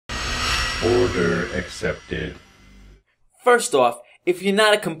Order accepted. First off, if you're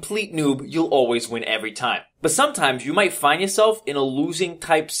not a complete noob, you'll always win every time. But sometimes you might find yourself in a losing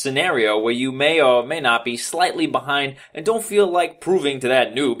type scenario where you may or may not be slightly behind and don't feel like proving to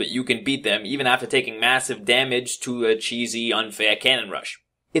that noob that you can beat them even after taking massive damage to a cheesy, unfair cannon rush.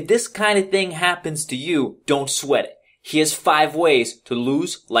 If this kind of thing happens to you, don't sweat it. Here's 5 ways to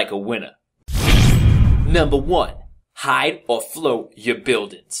lose like a winner. Number 1. Hide or float your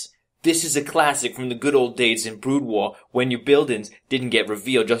buildings. This is a classic from the good old days in Brood War when your buildings didn't get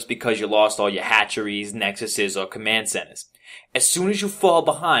revealed just because you lost all your hatcheries, nexuses, or command centers. As soon as you fall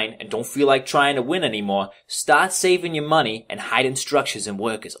behind and don't feel like trying to win anymore, start saving your money and hiding structures and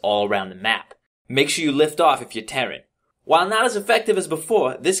workers all around the map. Make sure you lift off if you're Terran. While not as effective as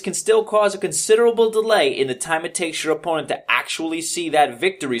before, this can still cause a considerable delay in the time it takes your opponent to actually see that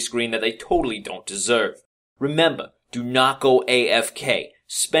victory screen that they totally don't deserve. Remember, do not go AFK.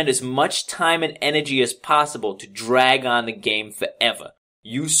 Spend as much time and energy as possible to drag on the game forever.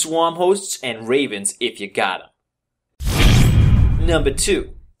 Use swarm hosts and ravens if you got them. Number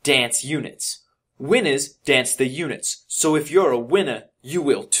 2. Dance units. Winners dance the units, so if you're a winner, you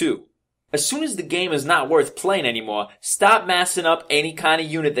will too. As soon as the game is not worth playing anymore, stop massing up any kind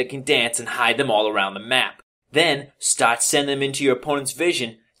of unit that can dance and hide them all around the map. Then, start sending them into your opponent's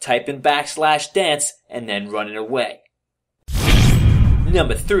vision, type in /dance, and then running away.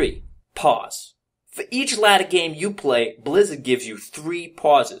 Number 3. Pause. For each ladder game you play, Blizzard gives you 3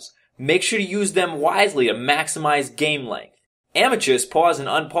 pauses. Make sure to use them wisely to maximize game length. Amateurs pause and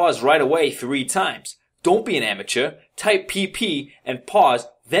unpause right away 3 times. Don't be an amateur. Type PP and pause,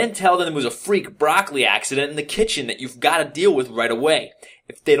 then tell them it was a freak broccoli accident in the kitchen that you've got to deal with right away.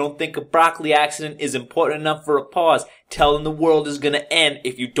 If they don't think a broccoli accident is important enough for a pause, tell them the world is going to end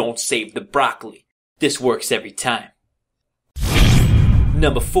if you don't save the broccoli. This works every time.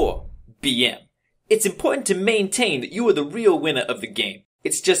 Number 4. BM. It's important to maintain that you are the real winner of the game.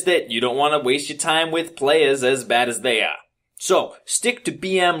 It's just that you don't want to waste your time with players as bad as they are. So, stick to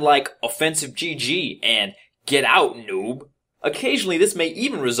BM like offensive GG and get out, noob. Occasionally this may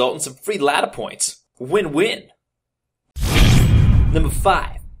even result in some free ladder points. Win-win. Number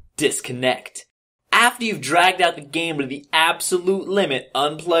 5. Disconnect. After you've dragged out the game to the absolute limit,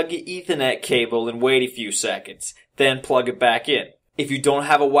 unplug your Ethernet cable and wait a few seconds. Then plug it back in. If you don't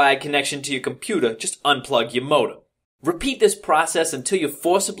have a wired connection to your computer, just unplug your modem. Repeat this process until you're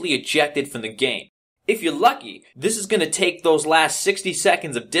forcibly ejected from the game. If you're lucky, this is going to take those last 60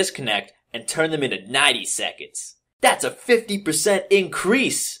 seconds of disconnect and turn them into 90 seconds. That's a 50%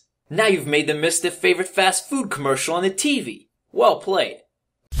 increase! Now you've made them miss their favorite fast food commercial on the TV. Well played.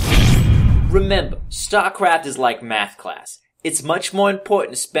 Remember, Starcraft is like math class. It's much more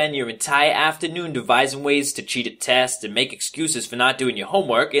important to spend your entire afternoon devising ways to cheat a test and make excuses for not doing your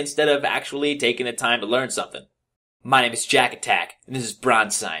homework instead of actually taking the time to learn something. My name is Jack Attack, and this is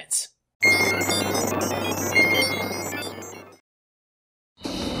Bronze Science.